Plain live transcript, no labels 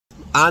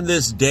On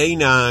this day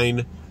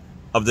 9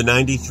 of the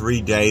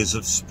 93 days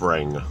of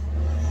spring,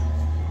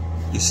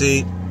 you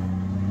see,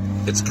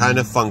 it's kind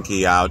of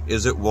funky out.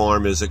 Is it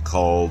warm? Is it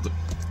cold?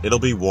 It'll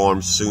be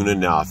warm soon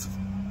enough.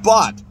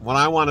 But what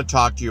I want to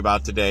talk to you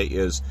about today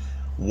is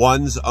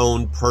one's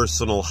own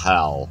personal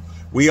hell.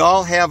 We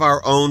all have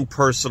our own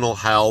personal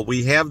hell.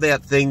 We have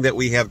that thing that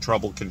we have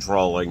trouble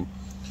controlling.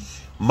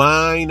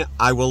 Mine,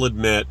 I will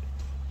admit,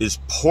 is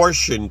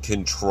portion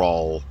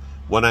control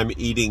when I'm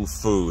eating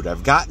food.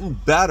 I've gotten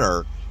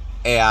better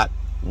at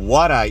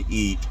what I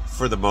eat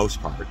for the most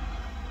part.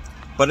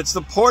 But it's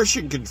the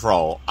portion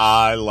control.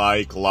 I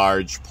like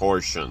large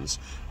portions.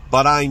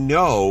 But I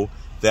know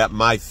that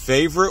my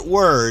favorite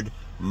word,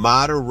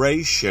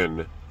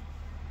 moderation,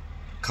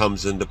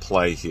 comes into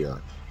play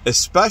here.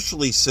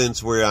 Especially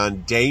since we're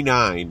on day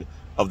 9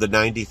 of the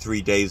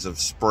 93 days of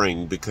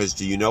spring. Because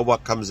do you know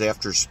what comes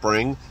after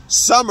spring?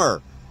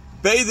 Summer!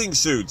 Bathing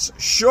suits,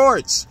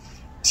 shorts,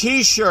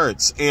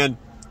 t-shirts, and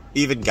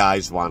even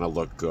guys want to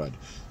look good.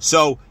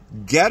 So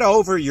get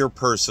over your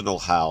personal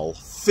hell.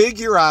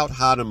 Figure out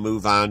how to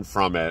move on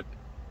from it.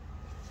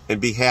 And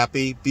be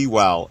happy, be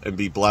well, and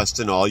be blessed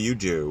in all you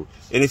do.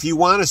 And if you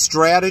want a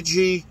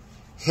strategy,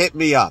 hit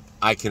me up.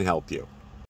 I can help you.